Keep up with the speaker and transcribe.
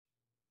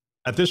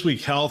At This Week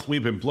Health,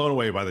 we've been blown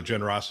away by the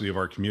generosity of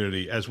our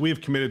community as we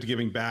have committed to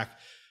giving back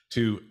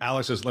to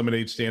Alex's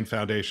Lemonade Stand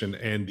Foundation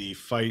and the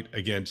fight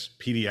against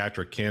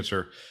pediatric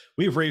cancer.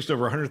 We have raised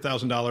over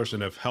 $100,000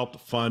 and have helped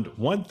fund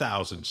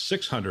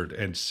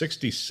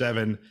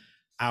 1,667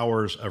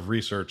 hours of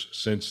research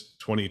since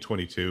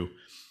 2022.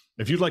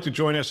 If you'd like to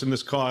join us in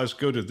this cause,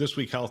 go to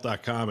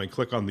thisweekhealth.com and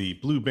click on the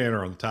blue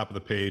banner on the top of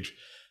the page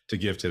to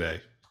give today.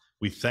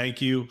 We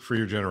thank you for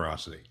your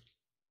generosity.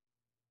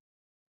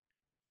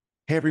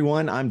 Hey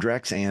everyone, I'm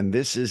Drex, and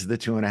this is the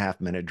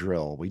 2.5 minute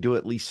drill. We do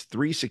at least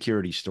 3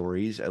 security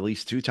stories at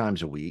least 2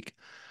 times a week,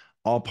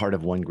 all part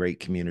of one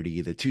great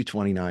community, the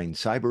 229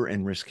 cyber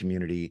and risk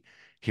community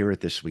here at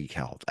This Week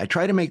Health. I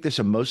try to make this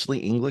a mostly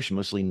English,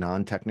 mostly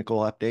non-technical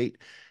update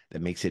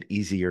that makes it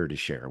easier to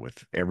share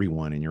with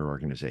everyone in your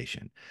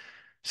organization.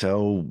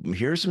 So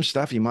here's some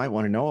stuff you might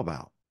want to know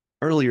about.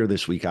 Earlier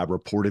this week, I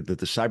reported that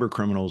the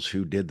cybercriminals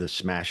who did the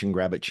smash and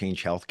grab at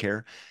Change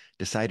Healthcare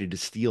decided to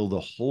steal the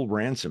whole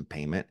ransom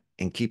payment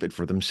and keep it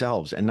for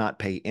themselves and not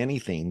pay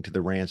anything to the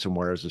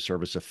ransomware as a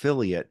service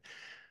affiliate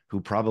who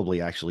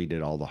probably actually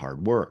did all the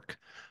hard work.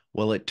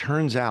 Well, it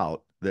turns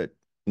out that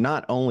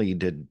not only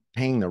did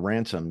paying the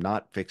ransom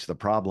not fix the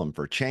problem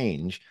for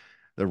Change,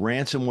 the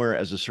ransomware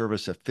as a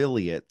service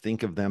affiliate,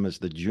 think of them as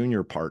the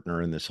junior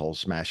partner in this whole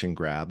smash and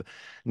grab,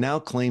 now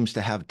claims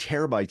to have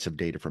terabytes of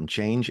data from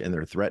Change, and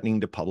they're threatening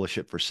to publish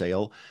it for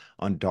sale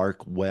on dark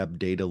web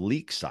data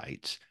leak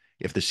sites.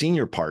 If the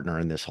senior partner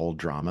in this whole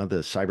drama, the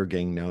cyber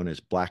gang known as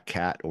Black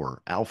Cat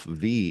or Alpha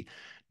V,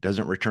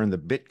 doesn't return the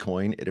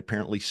Bitcoin it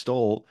apparently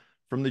stole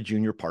from the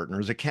junior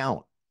partner's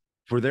account.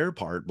 For their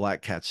part,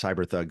 Black Cat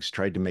cyber thugs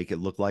tried to make it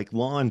look like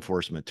law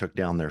enforcement took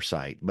down their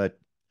site, but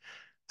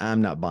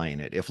I'm not buying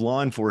it. If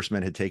law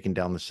enforcement had taken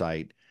down the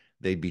site,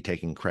 they'd be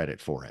taking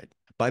credit for it.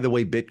 By the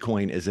way,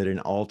 Bitcoin is at an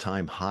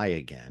all-time high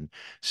again,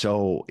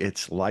 so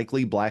it's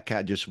likely Black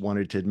Cat just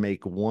wanted to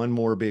make one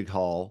more big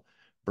haul,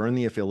 burn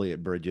the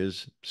affiliate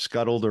bridges,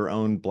 scuttle their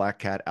own Black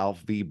Cat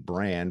Alpha V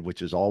brand,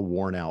 which is all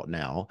worn out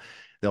now.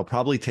 They'll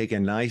probably take a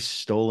nice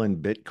stolen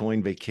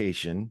Bitcoin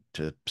vacation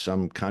to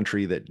some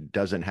country that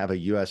doesn't have a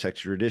U.S.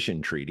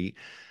 extradition treaty.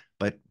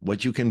 But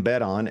what you can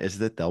bet on is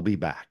that they'll be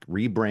back,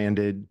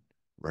 rebranded,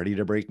 ready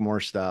to break more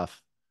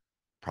stuff,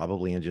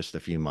 probably in just a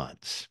few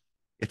months.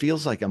 It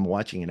feels like I'm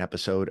watching an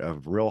episode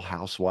of Real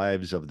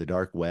Housewives of the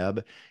Dark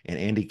Web, and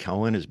Andy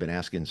Cohen has been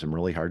asking some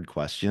really hard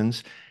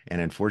questions. And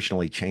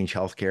unfortunately, Change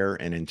Healthcare,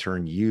 and in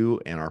turn, you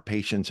and our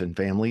patients and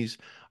families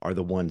are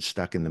the ones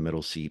stuck in the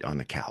middle seat on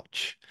the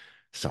couch.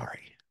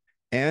 Sorry.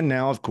 And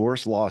now, of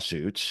course,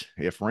 lawsuits.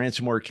 If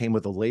ransomware came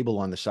with a label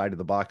on the side of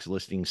the box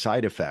listing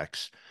side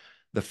effects,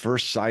 the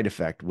first side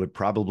effect would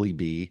probably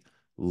be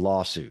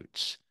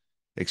lawsuits.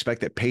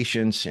 Expect that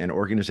patients and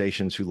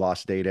organizations who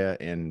lost data,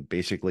 and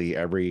basically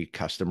every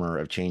customer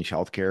of Change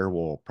Healthcare,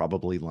 will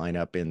probably line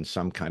up in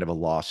some kind of a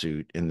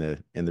lawsuit in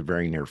the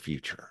very near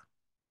future.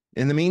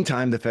 In the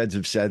meantime, the feds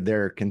have said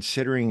they're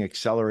considering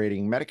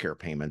accelerating Medicare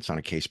payments on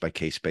a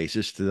case-by-case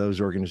basis to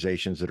those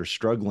organizations that are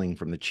struggling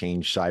from the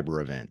Change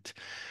cyber event.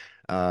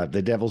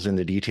 The devil's in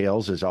the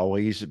details, as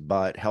always,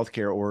 but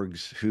healthcare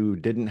orgs who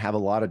didn't have a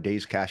lot of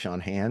days cash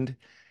on hand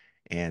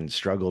and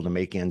struggle to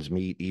make ends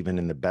meet even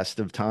in the best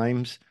of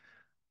times,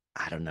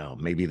 I don't know,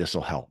 maybe this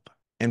will help.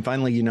 And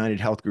finally, United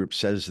Health Group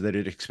says that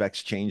it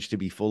expects Change to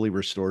be fully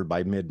restored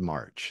by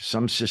mid-March.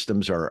 Some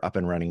systems are up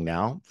and running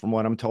now, from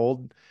what I'm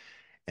told,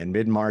 and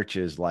mid-March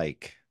is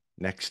like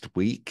next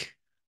week.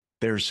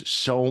 There's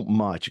so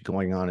much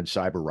going on in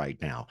cyber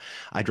right now.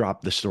 I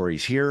drop the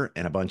stories here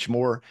and a bunch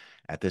more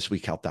at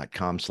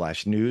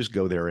thisweekhealth.com/news.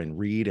 Go there and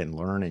read and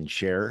learn and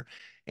share.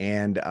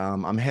 And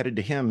I'm headed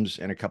to HIMSS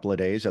in a couple of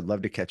days. I'd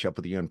love to catch up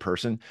with you in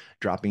person.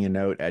 Drop me a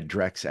note at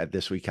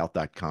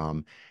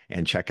drex@thisweekhealth.com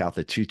and check out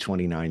the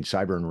 229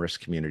 cyber and risk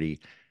community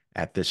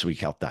at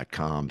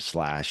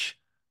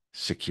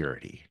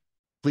thisweekhealth.com/security.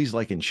 Please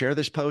like and share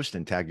this post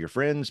and tag your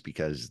friends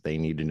because they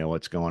need to know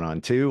what's going on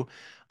too.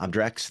 I'm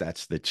Drex.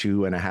 That's the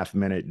 2.5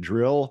 minute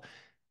drill.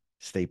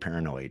 Stay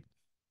paranoid.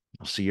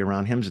 I'll see you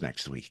around HIMSS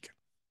next week.